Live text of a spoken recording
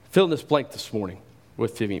Fill in this blank this morning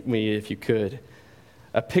with me, if you could.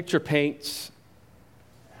 A picture paints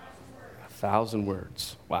 1,000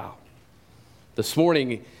 words. Wow. This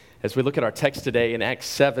morning, as we look at our text today in Acts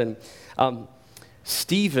 7,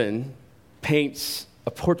 Stephen paints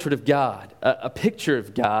a portrait of God, a picture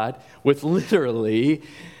of God with literally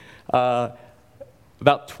about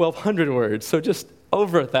 1,200 words, so just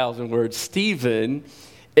over 1,000 words. Stephen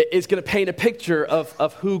is going to paint a picture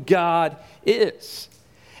of who God is.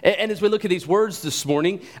 And as we look at these words this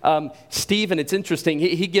morning, Stephen, it's interesting,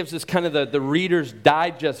 he gives us kind of the Reader's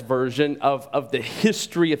Digest version of the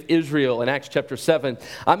history of Israel in Acts chapter 7.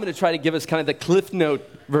 I'm going to try to give us kind of the Cliff Note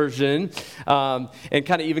version and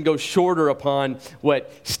kind of even go shorter upon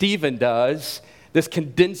what Stephen does, this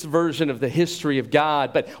condensed version of the history of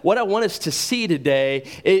God. But what I want us to see today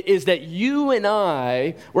is that you and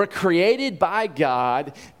I were created by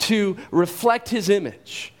God to reflect His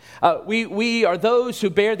image. We are those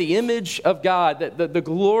who bear the image of God, the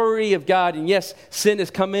glory of God. And yes, sin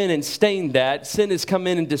has come in and stained that. Sin has come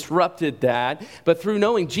in and disrupted that. But through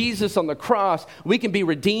knowing Jesus on the cross, we can be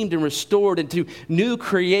redeemed and restored into new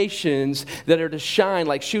creations that are to shine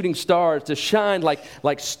like shooting stars, to shine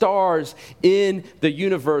like stars in the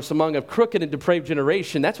universe among a crooked and depraved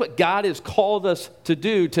generation. That's what God has called us to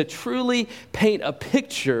do, to truly paint a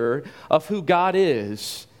picture of who God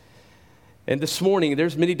is. And this morning,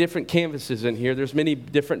 there's many different canvases in here. There's many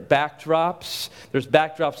different backdrops. There's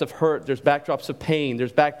backdrops of hurt. There's backdrops of pain.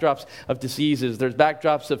 There's backdrops of diseases. There's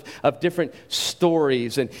backdrops of different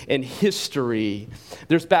stories and history.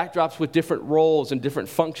 There's backdrops with different roles and different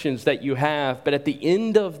functions that you have. But at the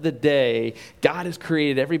end of the day, God has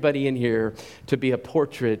created everybody in here to be a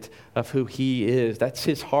portrait of who He is. That's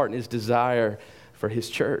His heart and His desire for His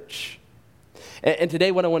church. And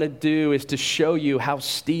today what I want to do is to show you how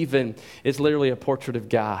Stephen is literally a portrait of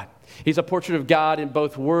God. He's a portrait of God in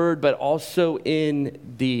both word, but also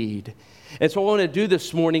in deed. And so what I want to do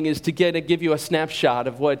this morning is to give you a snapshot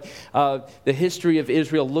of what the history of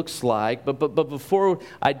Israel looks like. But before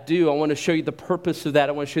I do, I want to show you the purpose of that.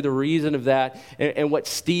 I want to show you the reason of that and what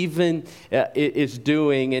Stephen is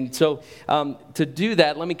doing. And so to do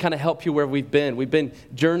that, let me kind of help you where we've been. We've been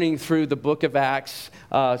journeying through the book of Acts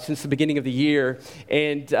since the beginning of the year.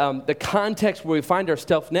 And the context where we find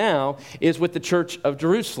ourselves now is with the church of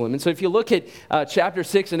Jerusalem. And so if you look at chapter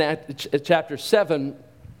 6 and chapter 7,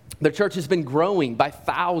 the church has been growing by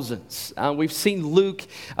thousands. We've seen Luke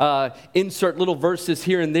insert little verses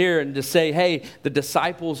here and there and to say, hey, the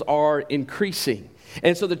disciples are increasing.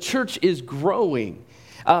 And so the church is growing.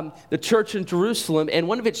 The church in Jerusalem, and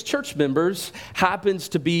one of its church members happens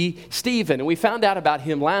to be Stephen. And we found out about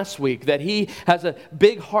him last week, that he has a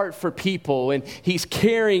big heart for people, and he's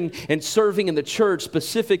caring and serving in the church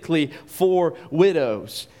specifically for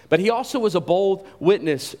widows. But he also was a bold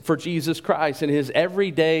witness for Jesus Christ in his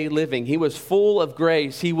everyday living. He was full of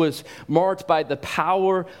grace. He was marked by the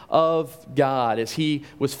power of God as he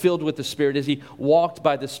was filled with the Spirit, as he walked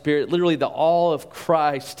by the Spirit. Literally, the awe of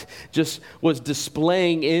Christ just was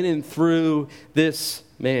displaying in and through this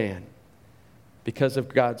man because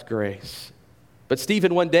of God's grace. But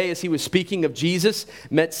Stephen, one day, as he was speaking of Jesus,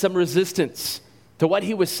 met some resistance to what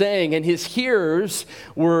he was saying, and his hearers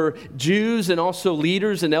were Jews and also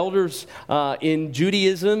leaders and elders in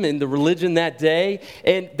Judaism and the religion that day,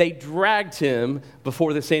 and they dragged him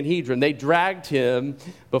before the Sanhedrin. They dragged him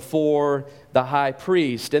before the high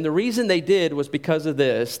priest, and the reason they did was because of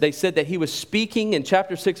this. They said that he was speaking in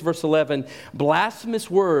chapter 6, verse 11,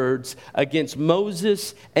 blasphemous words against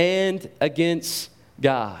Moses and against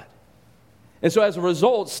God. And so as a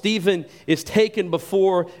result, Stephen is taken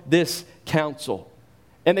before this council.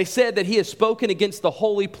 And they said that he has spoken against the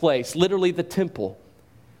holy place, literally the temple,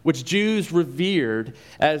 which Jews revered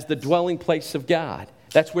as the dwelling place of God.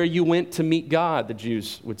 That's where you went to meet God, the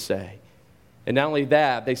Jews would say. And not only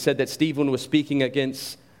that, they said that Stephen was speaking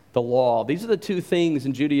against the law. These are the two things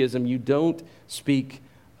in Judaism you don't speak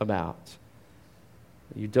about.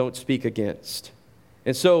 You don't speak against.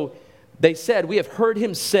 And so they said, we have heard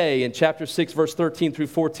him say in chapter 6, verse 13 through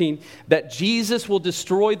 14, that Jesus will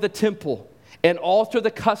destroy the temple and alter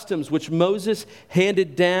the customs which Moses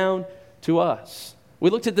handed down to us.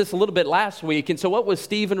 We looked at this a little bit last week, and so what was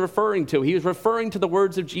Stephen referring to? He was referring to the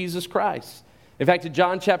words of Jesus Christ. In fact, in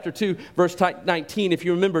John chapter 2, verse 19, if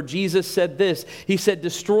you remember, Jesus said this. He said,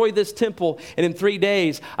 destroy this temple, and in 3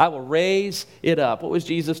 days I will raise it up. What was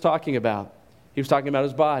Jesus talking about? He was talking about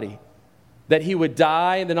his body. That he would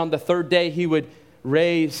die, and then on the third day he would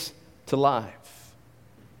raise to life.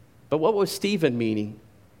 But what was Stephen meaning?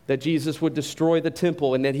 That Jesus would destroy the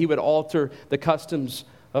temple and that he would alter the customs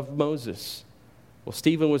of Moses. Well,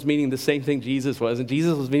 Stephen was meaning the same thing Jesus was, and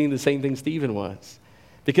Jesus was meaning the same thing Stephen was.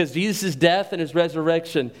 Because Jesus' death and his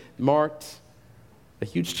resurrection marked a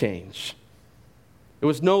huge change. It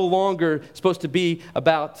was no longer supposed to be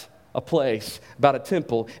about a place, about a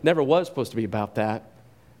temple. It never was supposed to be about that.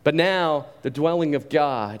 But now, the dwelling of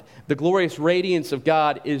God, the glorious radiance of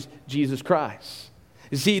God is Jesus Christ.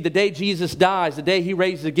 You see, the day Jesus dies, the day he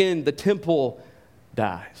raises again, the temple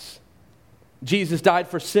dies. Jesus died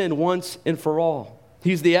for sin once and for all.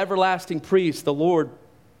 He's the everlasting priest, the Lord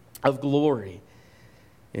of glory.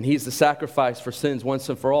 And he's the sacrifice for sins once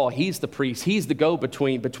and for all. He's the priest. He's the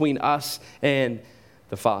go-between between us and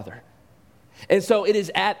the Father. And so it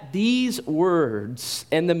is at these words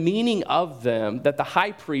and the meaning of them that the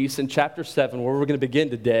high priest in chapter 7, where we're going to begin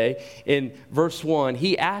today, in verse 1,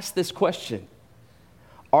 he asked this question: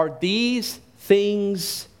 are these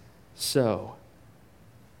things so?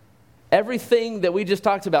 Everything that we just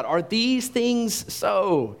talked about, are these things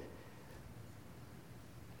so?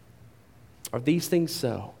 Are these things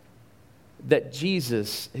so? That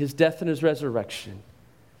Jesus, his death and his resurrection,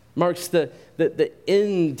 marks the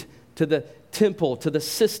end to the temple, to the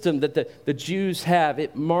system that the Jews have.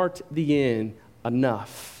 It marked the end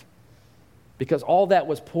enough. Because all that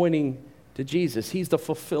was pointing to Jesus. He's the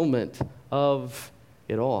fulfillment of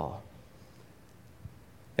it all.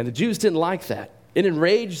 And the Jews didn't like that. It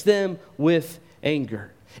enraged them with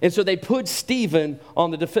anger. And so they put Stephen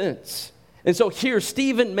on the defense. And so here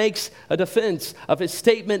Stephen makes a defense of his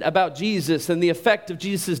statement about Jesus and the effect of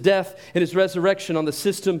Jesus' death and his resurrection on the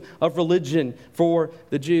system of religion for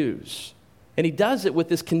the Jews. And he does it with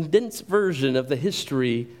this condensed version of the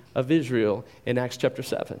history of Israel in Acts chapter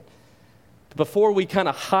 7. Before we kind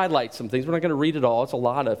of highlight some things, we're not going to read it all, it's a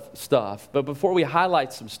lot of stuff. But before we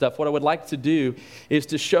highlight some stuff, what I would like to do is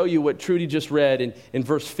to show you what Trudy just read in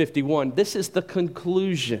verse 51. This is the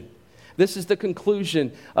conclusion. This is the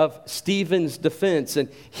conclusion of Stephen's defense. And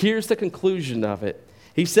here's the conclusion of it.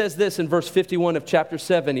 He says this in verse 51 of chapter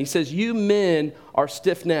 7. He says, you men are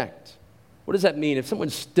stiff-necked. What does that mean? If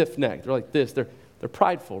someone's stiff-necked, they're like this, they're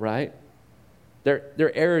prideful, right?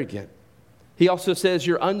 They're arrogant. He also says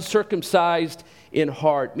you're uncircumcised in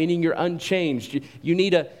heart, meaning you're unchanged. You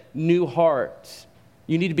need a new heart.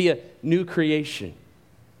 You need to be a new creation.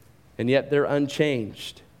 And yet they're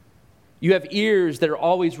unchanged. You have ears that are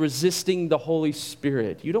always resisting the Holy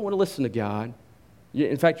Spirit. You don't want to listen to God.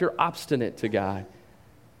 In fact, you're obstinate to God.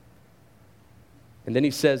 And then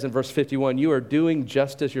he says in verse 51, you are doing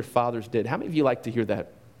just as your fathers did. How many of you like to hear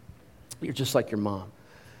that? You're just like your mom.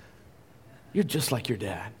 You're just like your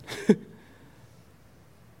dad.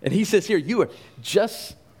 And he says here, you are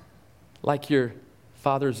just like your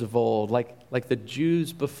fathers of old, like the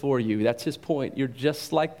Jews before you. That's his point. You're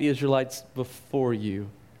just like the Israelites before you,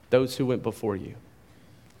 those who went before you.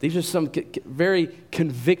 These are some very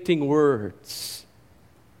convicting words.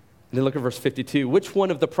 And then look at verse 52. Which one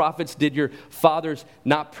of the prophets did your fathers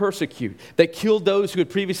not persecute? They killed those who had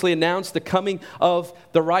previously announced the coming of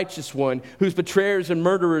the righteous one, whose betrayers and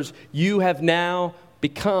murderers you have now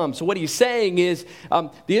become. So what he's saying is the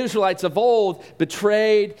Israelites of old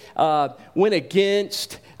betrayed, went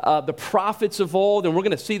against the prophets of old, and we're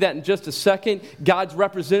going to see that in just a second. God's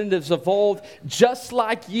representatives of old, just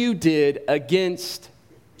like you did against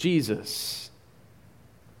Jesus.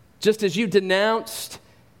 Just as you denounced,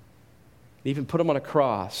 even put him on a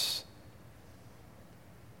cross.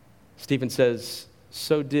 Stephen says,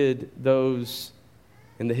 so did those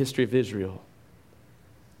in the history of Israel.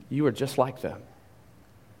 You are just like them.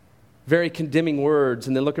 Very condemning words.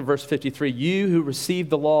 And then look at verse 53. You who received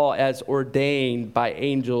the law as ordained by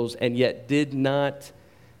angels and yet did not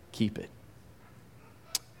keep it.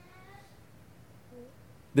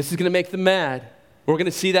 This is going to make them mad. We're going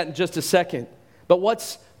to see that in just a second. But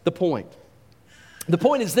what's the point? The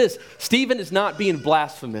point is this: Stephen is not being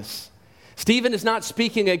blasphemous. Stephen is not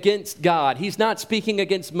speaking against God. He's not speaking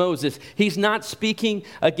against Moses. He's not speaking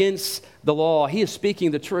against the law. He is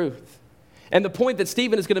speaking the truth. And the point that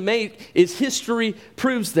Stephen is going to make is history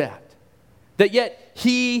proves that yet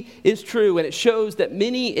he is true, and it shows that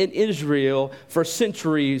many in Israel for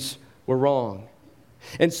centuries were wrong.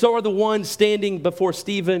 And so are the ones standing before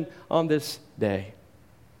Stephen on this day.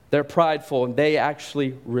 They're prideful, and they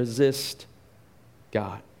actually resist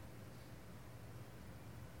God.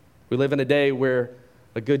 We live in a day where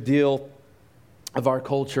a good deal of our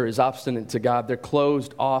culture is obstinate to God. They're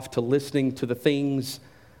closed off to listening to the things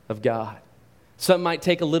of God. Some might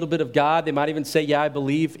take a little bit of God. They might even say, yeah, I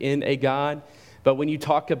believe in a God. But when you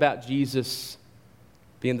talk about Jesus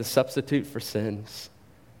being the substitute for sins,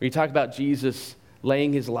 when you talk about Jesus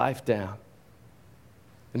laying his life down,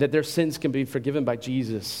 and that their sins can be forgiven by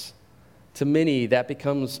Jesus, To many, that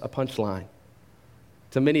becomes a punchline.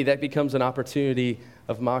 To many, that becomes an opportunity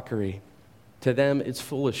of mockery. To them, it's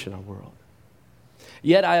foolish in our world.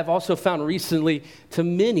 Yet I have also found recently, to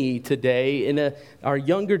many today in our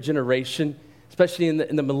younger generation, especially in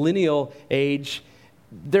the millennial age,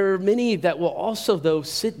 there are many that will also, though,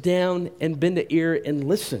 sit down and bend the ear and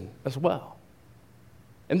listen as well.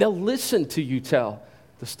 And they'll listen to you tell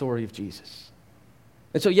the story of Jesus.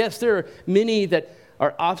 And so, yes, there are many that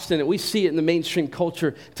are obstinate. We see it in the mainstream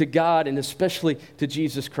culture to God and especially to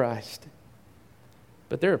Jesus Christ.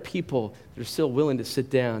 But there are people that are still willing to sit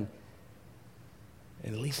down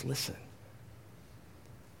and at least listen.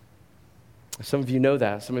 Some of you know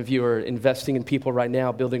that. Some of you are investing in people right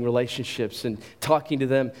now, building relationships and talking to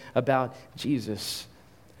them about Jesus.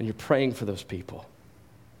 And you're praying for those people.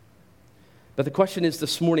 But the question is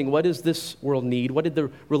this morning, what does this world need? What did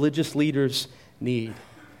the religious leaders need?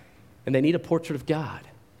 And they need a portrait of God.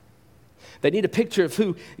 They need a picture of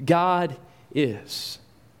who God is.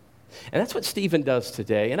 And that's what Stephen does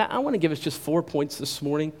today. And I want to give us just 4 points this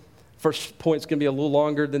morning. First point's going to be a little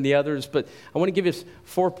longer than the others, but I want to give us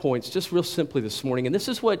 4 points just real simply this morning. And this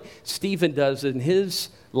is what Stephen does in his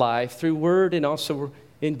life through word and also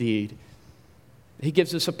in deed. He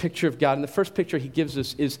gives us a picture of God. And the first picture he gives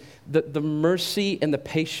us is the mercy and the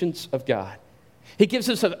patience of God. He gives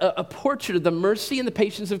us a portrait of the mercy and the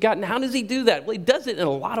patience of God. And how does he do that? Well, he does it in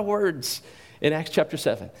a lot of words in Acts chapter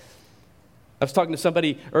 7. I was talking to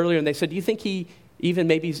somebody earlier, and they said, do you think he even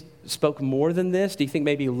maybe spoke more than this? Do you think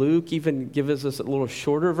maybe Luke even gives us a little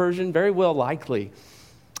shorter version? Very well likely.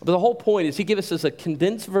 But the whole point is he gives us a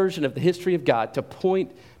condensed version of the history of God to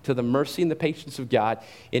point to the mercy and the patience of God,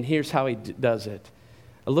 and here's how he does it.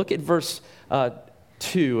 Look at verse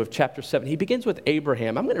 2 of chapter 7. He begins with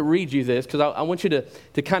Abraham. I'm going to read you this because I want you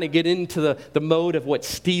to kind of get into the mode of what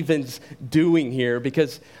Stephen's doing here,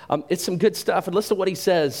 because it's some good stuff. And listen to what he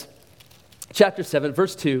says. Chapter 7,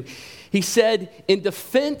 verse 2. He said, in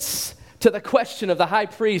defense to the question of the high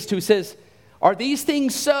priest who says, are these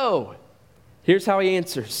things so? Here's how he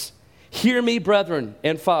answers. Hear me, brethren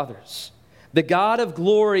and fathers. The God of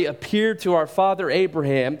glory appeared to our father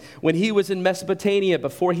Abraham when he was in Mesopotamia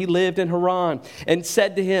before he lived in Haran, and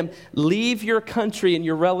said to him, leave your country and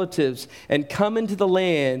your relatives and come into the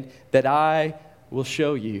land that I will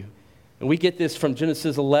show you. And we get this from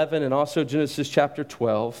Genesis 11 and also Genesis chapter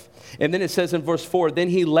 12. And then it says in verse 4, then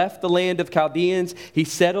he left the land of Chaldeans. He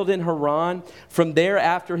settled in Haran. From there,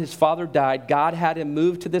 after his father died, God had him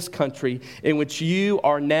move to this country in which you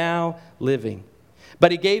are now living.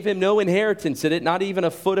 But he gave him no inheritance in it, not even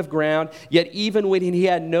a foot of ground. Yet even when he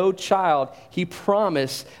had no child, he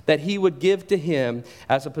promised that he would give to him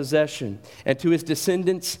as a possession and to his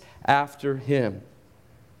descendants after him.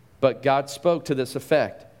 But God spoke to this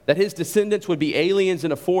effect, that his descendants would be aliens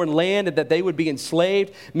in a foreign land and that they would be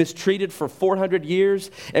enslaved, mistreated for 400 years.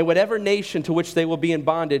 And whatever nation to which they will be in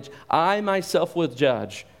bondage, I myself will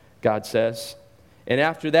judge, God says. And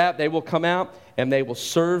after that, they will come out and they will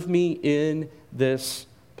serve me in this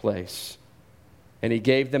place. And he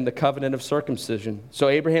gave them the covenant of circumcision. So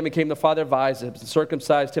Abraham became the father of Isaac and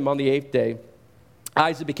circumcised him on the 8th day.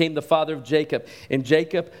 Isaac became the father of Jacob, and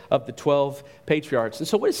Jacob of the 12 patriarchs. And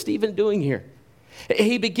so what is Stephen doing here?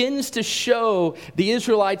 He begins to show the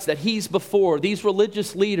Israelites that he's before, these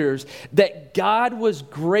religious leaders, that God was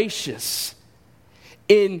gracious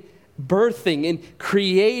in birthing, in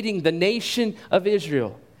creating the nation of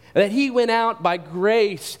Israel. That he went out by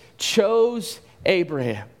grace, chose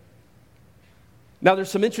Abraham. Now,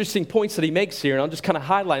 there's some interesting points that he makes here, and I'll just kind of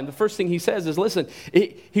highlight them. The first thing he says is, listen,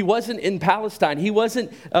 he wasn't in Palestine. He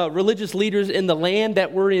wasn't religious leaders in the land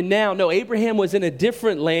that we're in now. No, Abraham was in a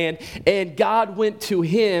different land, and God went to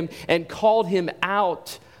him and called him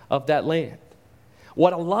out of that land.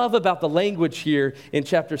 What I love about the language here in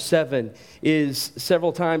chapter 7 is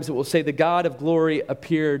several times it will say the God of glory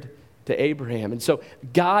appeared to Abraham. And so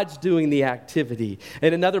God's doing the activity.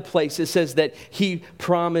 In another place it says that he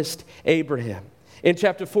promised Abraham. In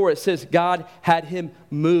chapter 4, it says God had him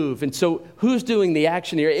move. And so who's doing the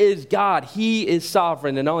action here? It is God. He is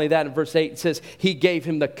sovereign. And not only that, in verse 8, it says he gave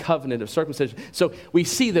him the covenant of circumcision. So we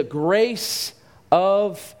see the grace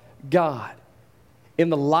of God in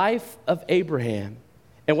the life of Abraham.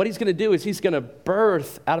 And what he's going to do is he's going to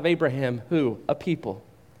birth out of Abraham who? A people,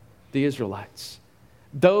 the Israelites.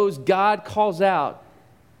 Those God calls out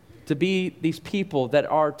to be these people that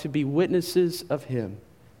are to be witnesses of him,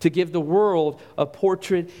 to give the world a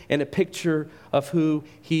portrait and a picture of who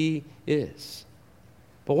he is.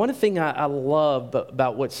 But one thing I love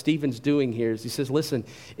about what Stephen's doing here is he says, listen,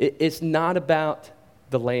 it's not about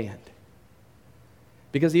the land.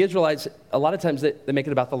 Because the Israelites, a lot of times they make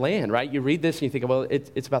it about the land, right? You read this and you think, well,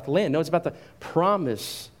 it's about the land. No, it's about the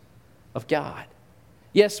promise of God.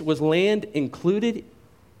 Yes, was land included?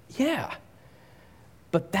 Yeah.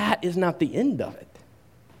 But that is not the end of it.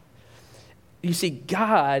 You see,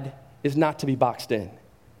 God is not to be boxed in.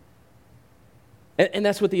 And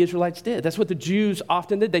that's what the Israelites did. That's what the Jews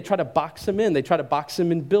often did. They try to box him in. They try to box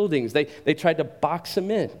him in buildings. They tried to box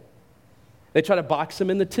him in. They try to box him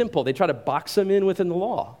in the temple. They try to box him in within the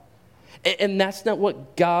law. And that's not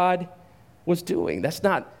what God was doing. That's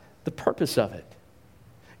not the purpose of it.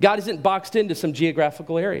 God isn't boxed into some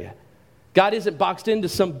geographical area. God isn't boxed into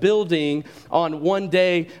some building on one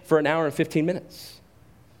day for an hour and 15 minutes.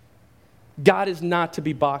 God is not to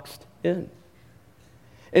be boxed in.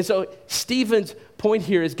 And so Stephen's point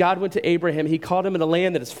here is God went to Abraham. He called him in a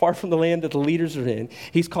land that is far from the land that the leaders are in.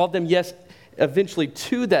 He's called them, yes, eventually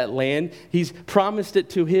to that land. He's promised it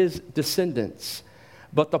to his descendants.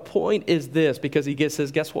 But the point is this, because he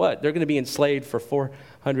says, guess what? They're going to be enslaved for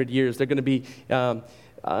 400 years. They're going to be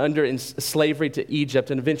under slavery to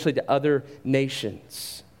Egypt and eventually to other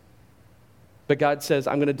nations. But God says,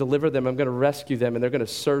 I'm going to deliver them, I'm going to rescue them, and they're going to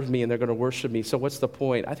serve me, and they're going to worship me. So what's the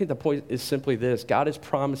point? I think the point is simply this. God is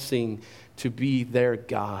promising to be their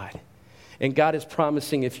God. And God is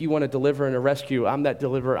promising, if you want to deliver and a rescue, I'm that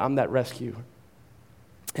deliverer, I'm that rescuer.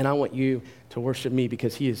 And I want you to worship me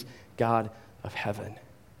because he is God of heaven.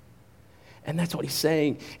 And that's what he's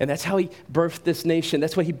saying. And that's how he birthed this nation.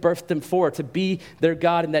 That's what he birthed them for, to be their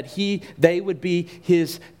God, and that they would be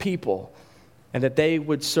his people. And that they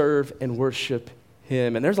would serve and worship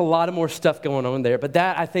him. And there's a lot of more stuff going on there. But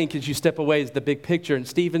that, I think, as you step away, is the big picture. And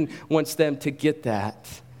Stephen wants them to get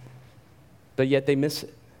that. But yet they miss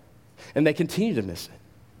it. And they continue to miss it.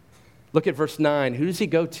 Look at verse 9. Who does he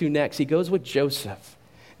go to next? He goes with Joseph.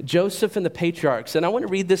 Joseph and the patriarchs. And I want to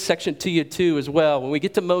read this section to you too as well. When we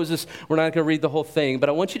get to Moses, we're not going to read the whole thing. But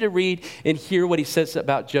I want you to read and hear what he says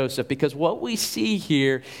about Joseph. Because what we see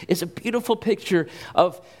here is a beautiful picture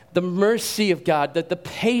of the mercy of God, the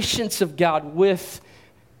patience of God with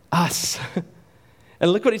us.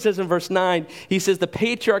 And look what he says in verse 9. He says, the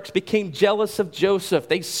patriarchs became jealous of Joseph.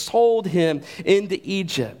 They sold him into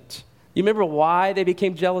Egypt. You remember why they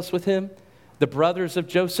became jealous with him? The brothers of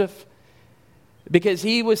Joseph? Because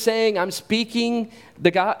he was saying, I'm speaking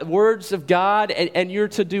the words of God, and you're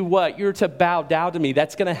to do what? You're to bow down to me.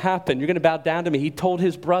 That's going to happen. You're going to bow down to me. He told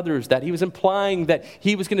his brothers that. He was implying that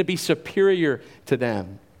he was going to be superior to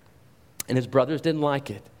them. And his brothers didn't like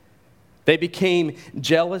it. They became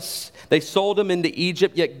jealous. They sold him into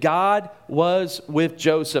Egypt, yet God was with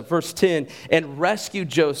Joseph. Verse 10, and rescued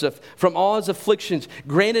Joseph from all his afflictions,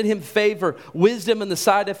 granted him favor, wisdom in the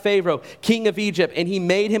sight of Pharaoh, king of Egypt, and he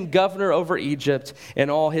made him governor over Egypt and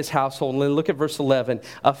all his household. And then look at verse 11.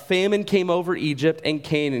 A famine came over Egypt and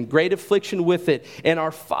Canaan, great affliction with it, and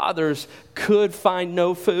our fathers could find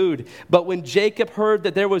no food. But when Jacob heard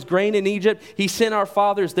that there was grain in Egypt, he sent our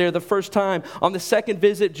fathers there the first time. On the second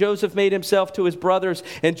visit, Joseph made himself to his brothers,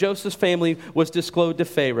 and Joseph's family was disclosed to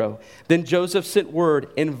Pharaoh. Then Joseph sent word,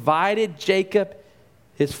 invited Jacob,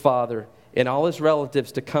 his father, and all his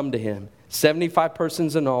relatives to come to him, 75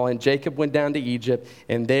 persons in all. And Jacob went down to Egypt,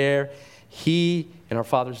 and there he and our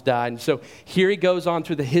fathers died. And so here he goes on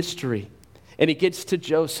through the history, and he gets to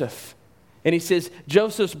Joseph. And he says,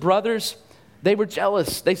 Joseph's brothers, they were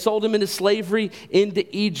jealous. They sold him into slavery into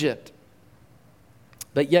Egypt.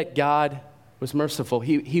 But yet God was merciful.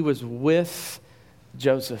 He was with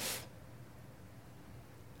Joseph.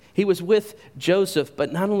 He was with Joseph,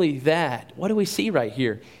 but not only that, what do we see right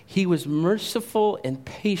here? He was merciful and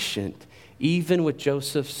patient, even with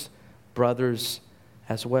Joseph's brothers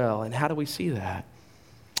as well. And how do we see that?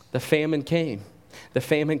 The famine came. The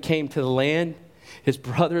famine came to the land. His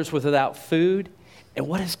brothers were without food. And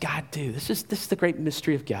what does God do? This is the great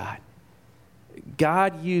mystery of God.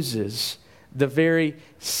 God uses the very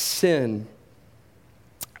sin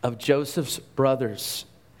of Joseph's brothers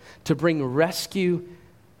to bring rescue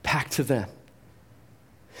back to them.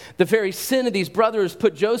 The very sin of these brothers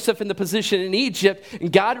put Joseph in the position in Egypt,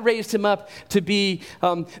 and God raised him up to be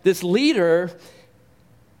this leader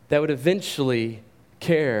that would eventually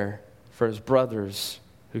care for his brothers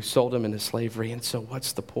who sold him into slavery. And so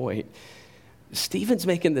what's the point? Stephen's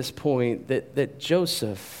making this point that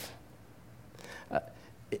Joseph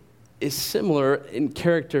is similar in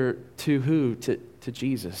character to who? To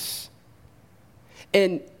Jesus.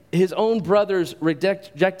 And his own brothers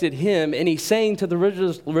rejected him, and he's saying to the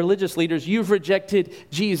religious leaders, you've rejected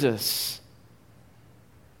Jesus.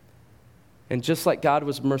 And just like God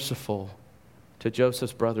was merciful to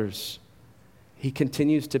Joseph's brothers, he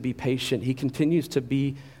continues to be patient. He continues to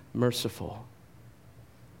be merciful.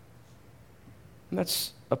 And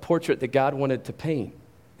that's a portrait that God wanted to paint.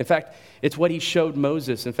 In fact, it's what he showed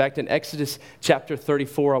Moses. In fact, in Exodus chapter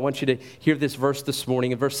 34, I want you to hear this verse this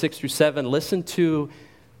morning. In verse 6 through 7, listen to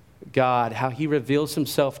God, how he reveals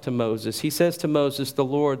himself to Moses. He says to Moses, the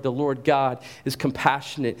Lord God, is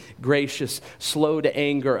compassionate, gracious, slow to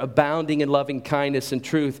anger, abounding in loving kindness and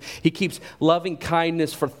truth. He keeps loving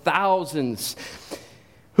kindness for thousands,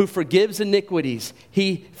 who forgives iniquities.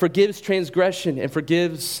 He forgives transgression and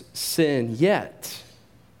forgives sin. Yet,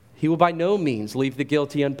 he will by no means leave the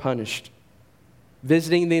guilty unpunished,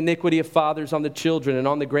 visiting the iniquity of fathers on the children and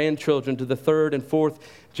on the grandchildren to the third and fourth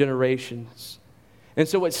generations. And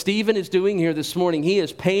so what Stephen is doing here this morning, he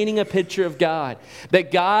is painting a picture of God, that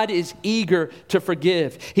God is eager to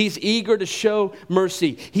forgive. He's eager to show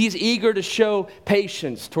mercy. He's eager to show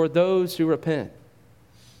patience toward those who repent,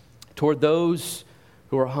 toward those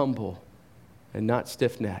who are humble and not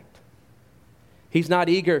stiff-necked. He's not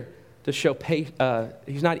eager to show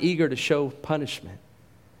punishment,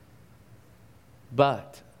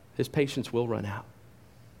 but his patience will run out.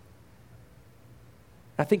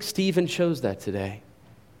 I think Stephen shows that today.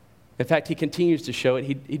 In fact, he continues to show it.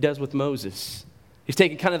 He does with Moses. He's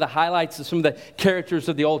taken kind of the highlights of some of the characters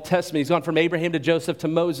of the Old Testament. He's gone from Abraham to Joseph to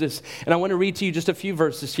Moses. And I want to read to you just a few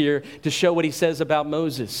verses here to show what he says about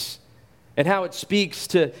Moses and how it speaks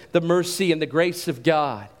to the mercy and the grace of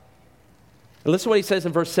God. And listen to what he says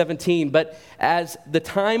in verse 17. But as the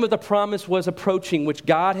time of the promise was approaching, which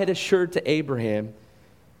God had assured to Abraham,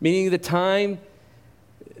 meaning the time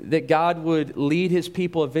that God would lead his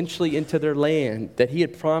people eventually into their land that he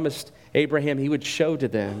had promised Abraham he would show to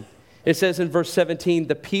them. It says in verse 17,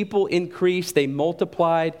 the people increased, they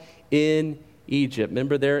multiplied in Egypt.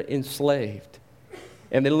 Remember, they're enslaved.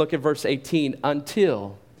 And then look at verse 18,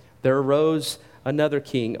 until there arose another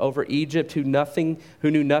king over Egypt who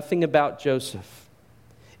knew nothing about Joseph.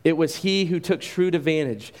 It was he who took shrewd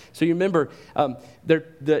advantage. So you remember,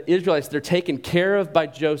 the Israelites, they're taken care of by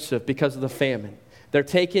Joseph because of the famine. They're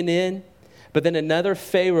taken in, but then another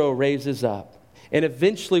Pharaoh raises up. And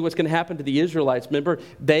eventually what's going to happen to the Israelites, remember,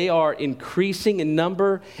 they are increasing in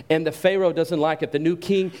number, and the Pharaoh doesn't like it. The new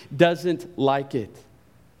king doesn't like it.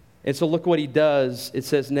 And so look what he does. It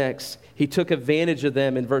says next, he took advantage of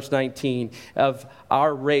them in verse 19 of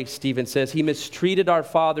our race, Stephen says. He mistreated our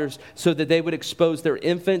fathers so that they would expose their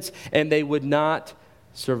infants and they would not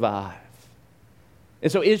survive. And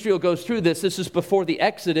so Israel goes through this. This is before the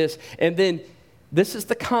Exodus. And then this is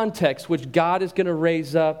the context which God is going to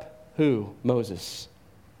raise up who? Moses.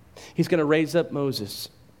 He's going to raise up Moses.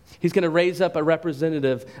 He's going to raise up a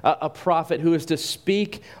representative, a prophet who is to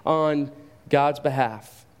speak on God's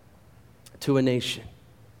behalf to a nation,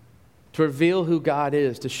 to reveal who God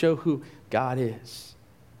is, to show who God is.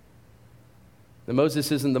 Now,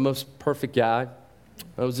 Moses isn't the most perfect guy.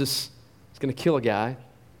 Moses is going to kill a guy.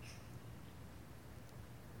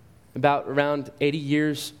 Around 80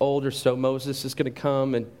 years old or so, Moses is going to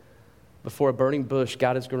come, and before a burning bush,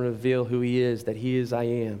 God is going to reveal who he is, that he is I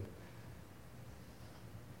am.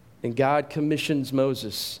 And God commissions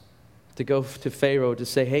Moses to go to Pharaoh to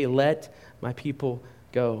say, hey, let my people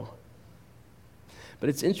go. But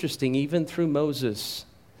it's interesting, even through Moses,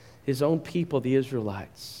 his own people, the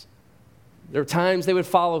Israelites, there were times they would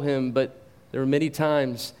follow him, but there were many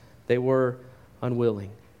times they were unwilling.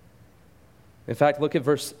 In fact, look at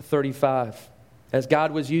verse 35. As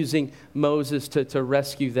God was using Moses to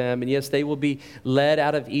rescue them, and yes, they will be led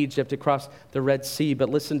out of Egypt across the Red Sea, but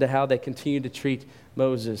listen to how they continue to treat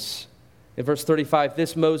Moses. In verse 35,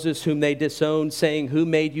 this Moses whom they disowned, saying, who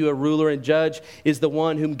made you a ruler and judge, is the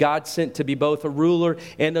one whom God sent to be both a ruler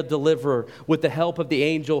and a deliverer, with the help of the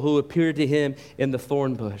angel who appeared to him in the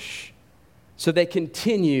thorn bush. So they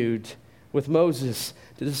continued with Moses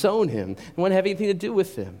to disown him. They wouldn't have anything to do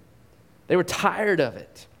with him. They were tired of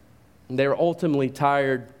it. And they were ultimately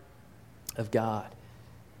tired of God.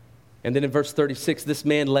 And then in verse 36, this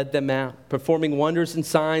man led them out, performing wonders and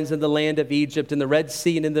signs in the land of Egypt, in the Red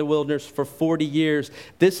Sea, and in the wilderness for 40 years.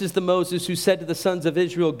 This is the Moses who said to the sons of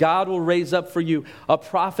Israel, God will raise up for you a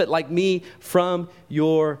prophet like me from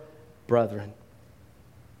your brethren.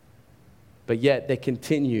 But yet they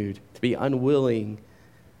continued to be unwilling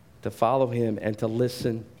to follow him and to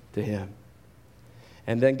listen to him.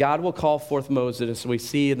 And then God will call forth Moses, and we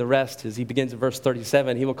see in the rest as he begins in verse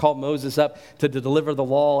 37, he will call Moses up to deliver the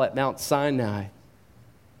law at Mount Sinai.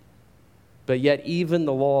 But yet even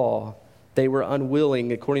the law, they were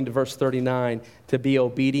unwilling, according to verse 39, to be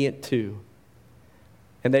obedient to.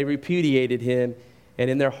 And they repudiated him, and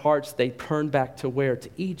in their hearts they turned back to where? To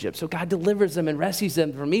Egypt. So God delivers them and rescues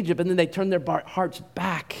them from Egypt, and then they turn their hearts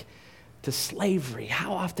back to slavery.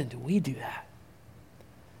 How often do we do that?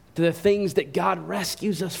 to the things that God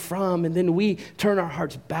rescues us from, and then we turn our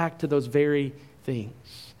hearts back to those very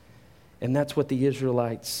things. And that's what the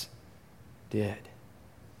Israelites did.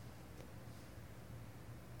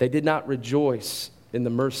 They did not rejoice in the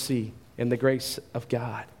mercy and the grace of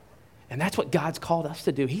God. And that's what God's called us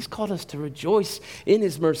to do. He's called us to rejoice in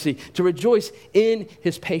his mercy, to rejoice in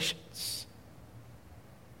his patience.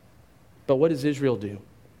 But what does Israel do?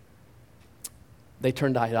 They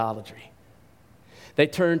turn to idolatry. They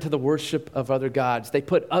turn to the worship of other gods. They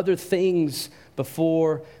put other things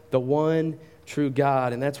before the one true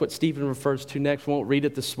God. And that's what Stephen refers to next. We won't read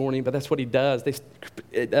it this morning, but that's what he does. They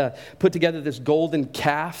put together this golden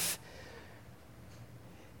calf.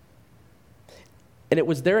 And it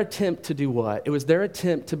was their attempt to do what? It was their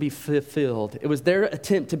attempt to be fulfilled. It was their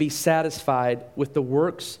attempt to be satisfied with the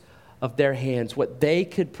works of their hands, what they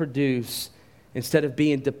could produce instead of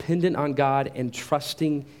being dependent on God and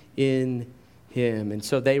trusting in him. And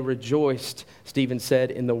so they rejoiced, Stephen said,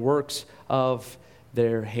 in the works of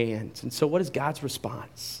their hands. And so what is God's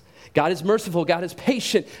response? God is merciful, God is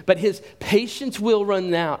patient, but his patience will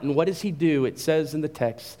run out. And what does he do? It says in the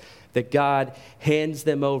text that God hands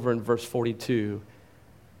them over in verse 42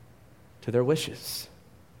 to their wishes.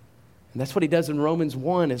 And that's what he does in Romans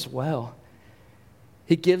 1 as well.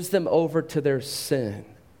 He gives them over to their sin.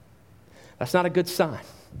 That's not a good sign.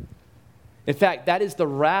 In fact, that is the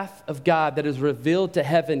wrath of God that is revealed to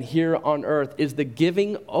heaven here on earth, is the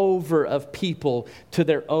giving over of people to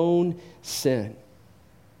their own sin.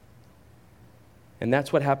 And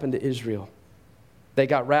that's what happened to Israel. They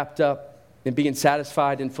got wrapped up in being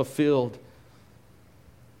satisfied and fulfilled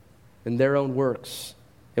in their own works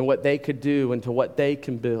and what they could do and to what they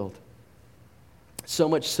can build. So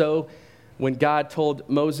much so, when God told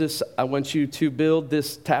Moses, I want you to build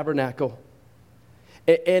this tabernacle,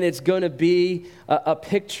 and it's going to be a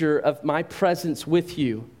picture of my presence with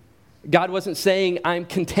you. God wasn't saying I'm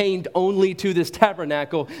contained only to this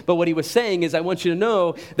tabernacle, but what he was saying is I want you to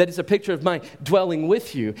know that it's a picture of my dwelling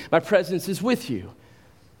with you. My presence is with you.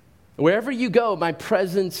 Wherever you go, my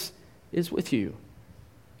presence is with you.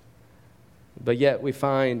 But yet we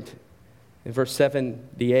find in verse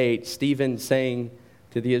 78, Stephen saying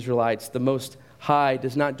to the Israelites, the Most High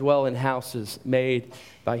does not dwell in houses made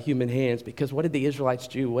by human hands. Because what did the Israelites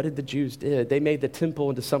do? What did the Jews do? They made the temple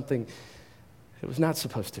into something it was not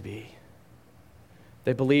supposed to be.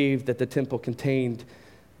 They believed that the temple contained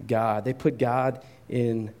God. They put God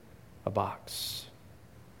in a box.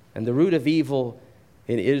 And the root of evil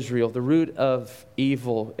in Israel, the root of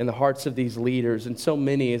evil in the hearts of these leaders, and so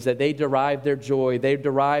many, is that they derive their joy, they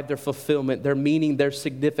derive their fulfillment, their meaning, their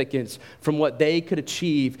significance from what they could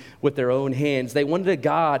achieve with their own hands. They wanted a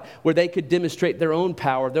God where they could demonstrate their own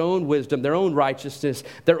power, their own wisdom, their own righteousness,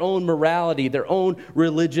 their own morality, their own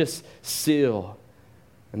religious seal.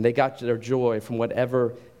 And they got their joy from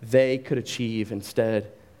whatever they could achieve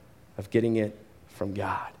instead of getting it from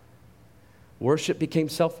God. Worship became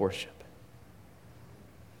self-worship.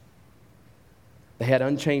 They had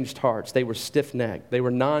unchanged hearts. They were stiff-necked. They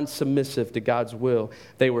were non-submissive to God's will.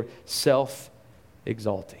 They were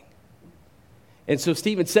self-exalting. And so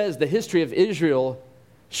Stephen says the history of Israel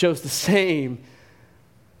shows the same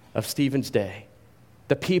of Stephen's day.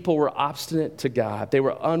 The people were obstinate to God. They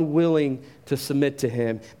were unwilling to submit to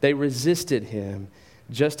him. They resisted him,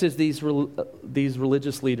 just as these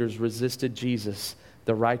religious leaders resisted Jesus,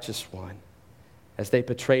 the righteous one, as they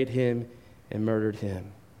betrayed him and murdered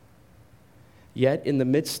him. Yet in the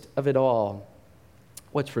midst of it all,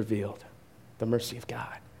 what's revealed? The mercy of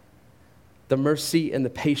God. The mercy and the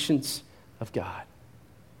patience of God.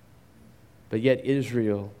 But yet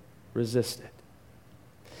Israel resisted.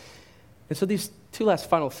 And so these two last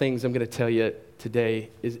final things I'm going to tell you today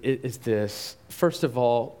is this. First of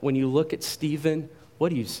all, when you look at Stephen,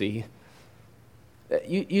 what do you see?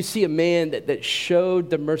 You see a man that showed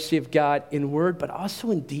the mercy of God in word, but also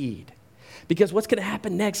in deed. Because what's going to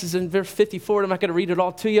happen next is in verse 54, and I'm not going to read it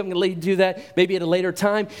all to you. I'm going to let you do that maybe at a later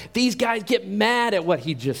time. These guys get mad at what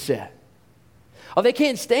he just said. Oh, they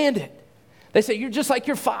can't stand it. They say, you're just like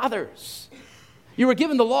your fathers. You were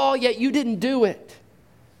given the law, yet you didn't do it.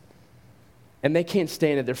 And they can't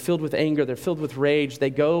stand it. They're filled with anger. They're filled with rage. They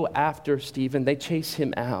go after Stephen. They chase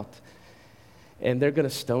him out. And they're going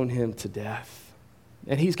to stone him to death.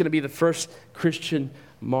 And he's going to be the first Christian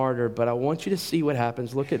martyr. But I want you to see what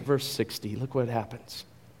happens. Look at verse 60. Look what happens.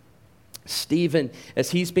 Stephen,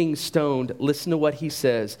 as he's being stoned, listen to what he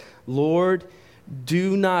says. Lord,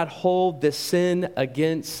 do not hold this sin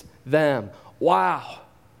against them. Wow.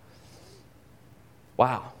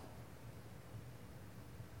 Wow.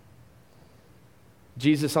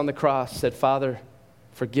 Jesus on the cross said, Father,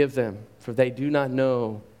 forgive them, for they do not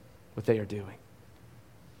know what they are doing.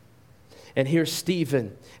 And here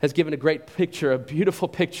Stephen has given a great picture, a beautiful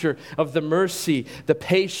picture of the mercy, the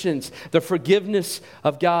patience, the forgiveness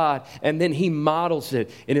of God. And then he models it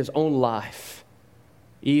in his own life,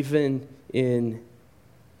 even in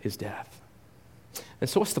his death. And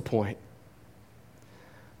so what's the point?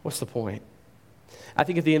 What's the point? I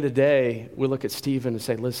think at the end of the day, we look at Stephen and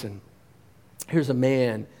say, listen, here's a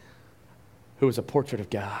man who was a portrait of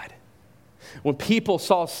God. When people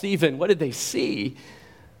saw Stephen, what did they see?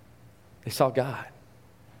 They saw God.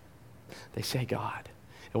 They say God.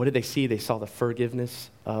 And what did they see? They saw the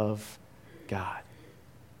forgiveness of God.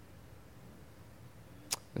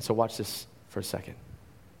 And so watch this for a second.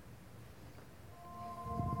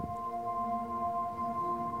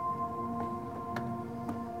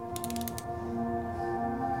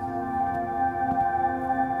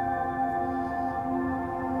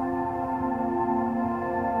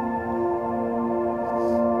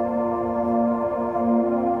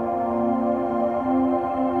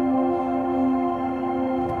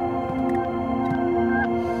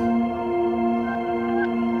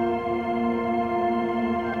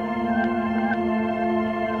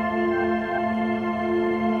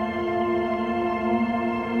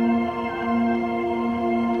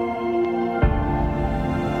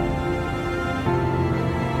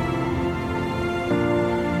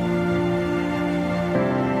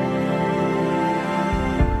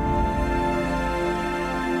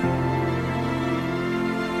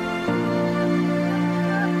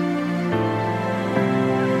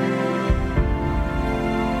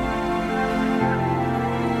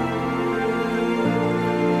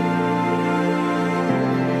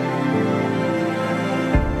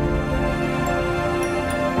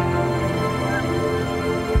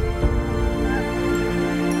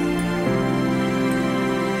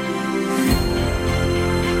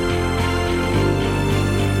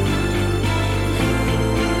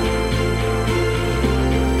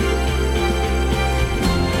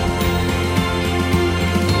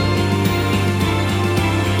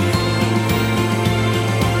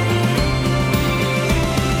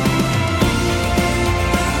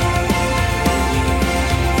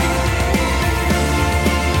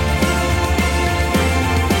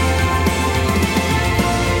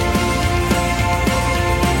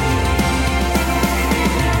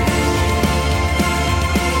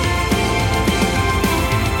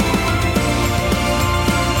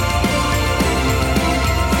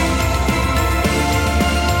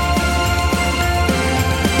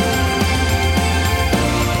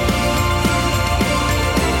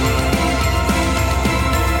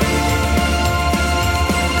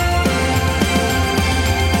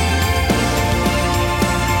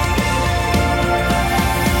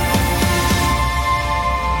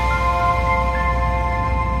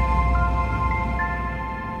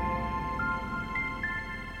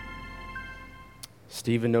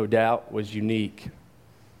 Stephen, no doubt, was unique.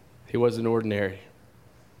 He wasn't ordinary.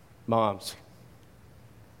 Moms,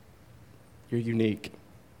 you're unique.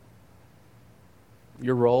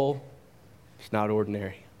 Your role is not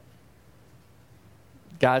ordinary.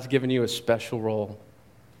 God's given you a special role,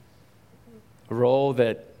 a role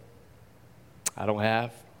that I don't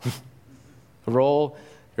have, a role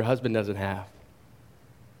your husband doesn't have,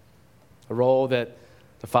 a role that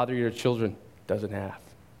the father of your children doesn't have.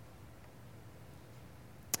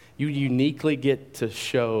 You uniquely get to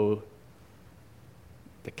show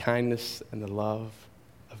the kindness and the love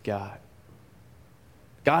of God.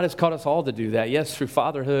 God has called us all to do that, yes, through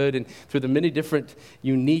fatherhood and through the many different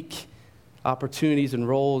unique opportunities and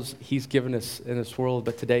roles he's given us in this world.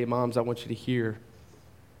 But today, moms, I want you to hear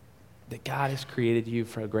that God has created you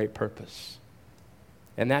for a great purpose.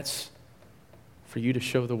 And that's for you to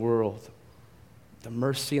show the world the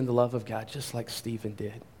mercy and the love of God, just like Stephen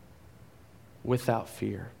did, without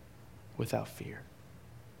fear. Without fear.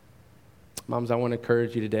 Moms, I want to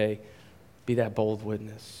encourage you today, be that bold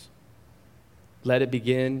witness. Let it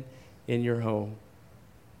begin in your home.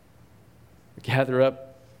 Gather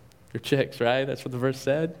up your chicks, right? That's what the verse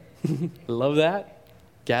said. Love that.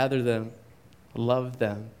 Gather them. Love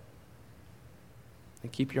them.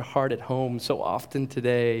 And keep your heart at home. So often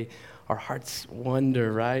today, our hearts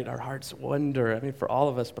wonder, right? Our hearts wonder. I mean, for all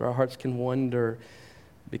of us, but our hearts can wonder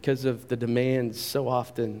because of the demands so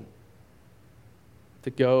often to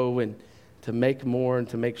go and to make more and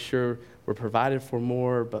to make sure we're provided for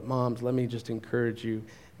more. But moms, let me just encourage you,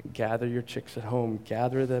 gather your chicks at home.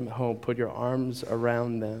 Gather them at home. Put your arms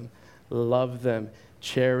around them. Love them.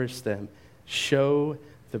 Cherish them. Show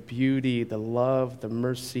the beauty, the love, the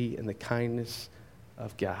mercy, and the kindness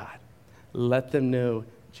of God. Let them know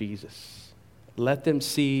Jesus. Let them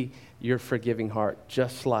see your forgiving heart,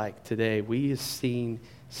 just like today we have seen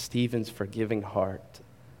Stephen's forgiving heart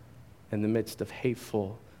in the midst of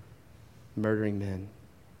hateful, murdering men.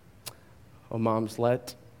 Oh, moms,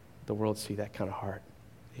 let the world see that kind of heart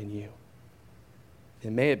in you.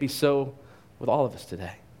 And may it be so with all of us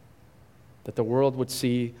today, that the world would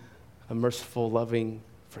see a merciful, loving,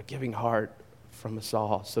 forgiving heart from us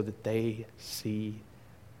all so that they see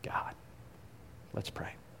God. Let's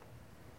pray.